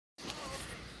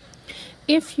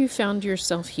If you found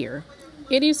yourself here,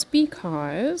 it is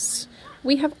because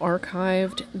we have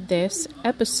archived this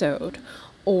episode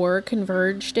or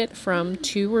converged it from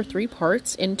 2 or 3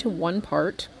 parts into one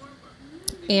part,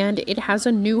 and it has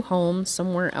a new home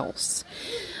somewhere else.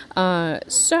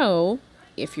 So,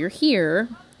 if you're here,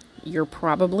 you're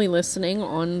probably listening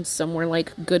on somewhere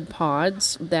like Good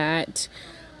Pods that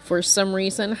for some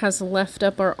reason has left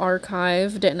up our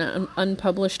archived and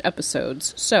unpublished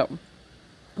episodes. So,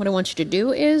 what I want you to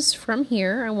do is, from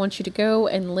here, I want you to go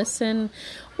and listen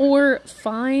or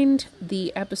find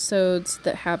the episodes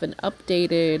that have an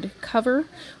updated cover,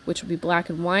 which will be black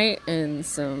and white and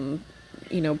some,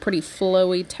 pretty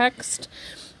flowy text.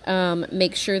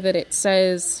 Make sure that it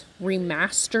says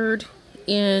remastered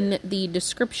in the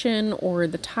description or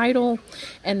the title,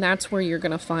 and that's where you're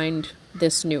going to find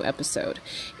this new episode.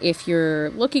 If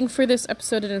you're looking for this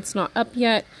episode and it's not up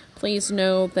yet, please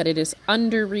know that it is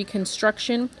under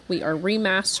reconstruction. We are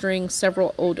remastering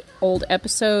several old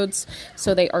episodes,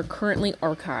 so they are currently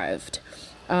archived.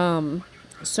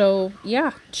 So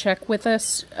yeah, check with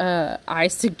us. I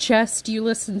suggest you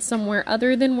listen somewhere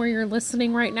other than where you're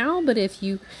listening right now, but if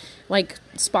you like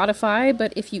Spotify,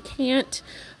 but if you can't,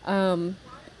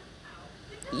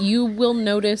 you will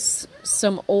notice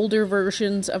some older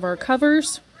versions of our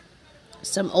covers,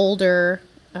 some older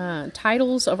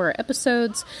titles of our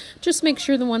episodes. Just make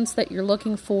sure the ones that you're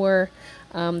looking for,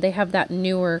 they have that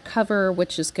newer cover,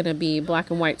 which is going to be black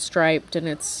and white striped, and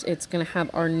it's going to have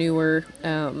our newer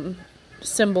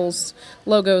symbols,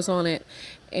 logos on it.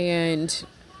 And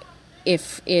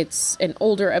if it's an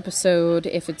older episode,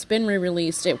 if it's been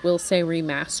re-released, it will say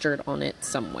remastered on it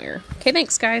somewhere. Okay,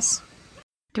 thanks, guys.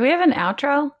 Do we have an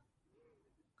outro?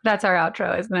 That's our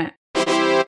outro, isn't it?